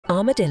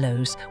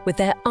Armadillos, with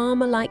their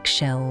armor-like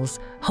shells,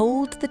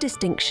 hold the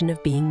distinction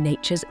of being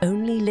nature's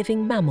only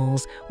living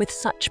mammals with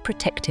such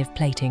protective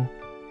plating.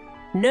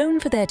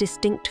 Known for their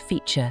distinct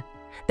feature,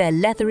 their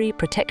leathery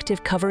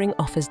protective covering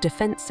offers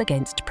defense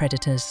against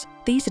predators.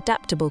 These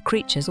adaptable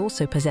creatures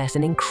also possess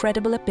an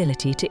incredible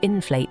ability to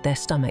inflate their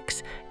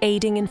stomachs,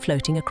 aiding in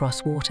floating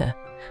across water.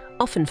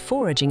 Often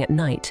foraging at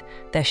night,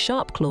 their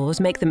sharp claws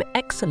make them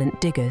excellent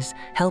diggers,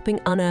 helping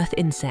unearth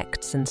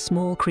insects and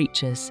small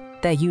creatures.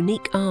 Their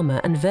unique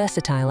armor and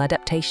versatile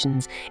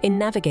adaptations in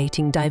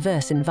navigating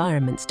diverse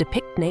environments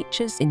depict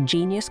nature's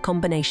ingenious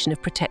combination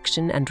of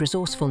protection and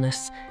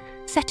resourcefulness,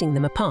 setting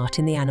them apart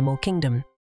in the animal kingdom.